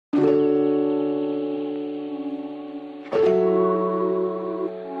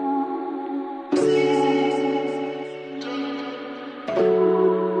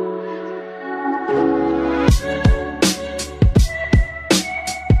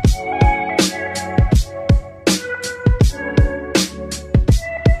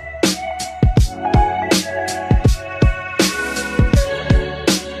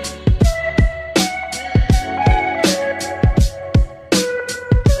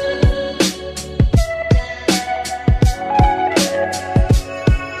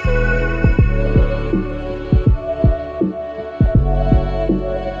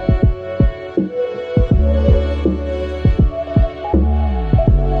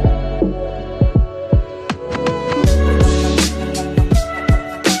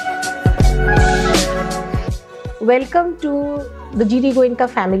Welcome to the GD Goenka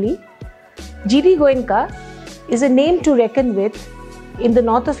family. GD Goenka is a name to reckon with in the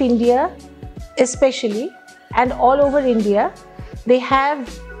north of India especially, and all over India. They have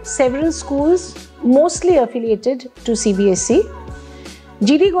several schools mostly affiliated to CBSE.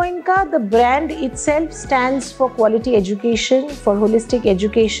 GD Goenka, the brand itself, stands for quality education, for holistic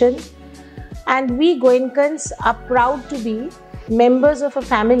education, and we Goenkans are proud to be members of a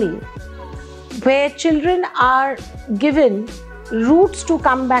family where children are given roots to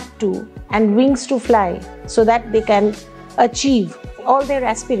come back to and wings to fly so that they can achieve all their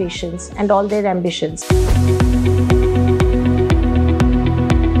aspirations and all their ambitions.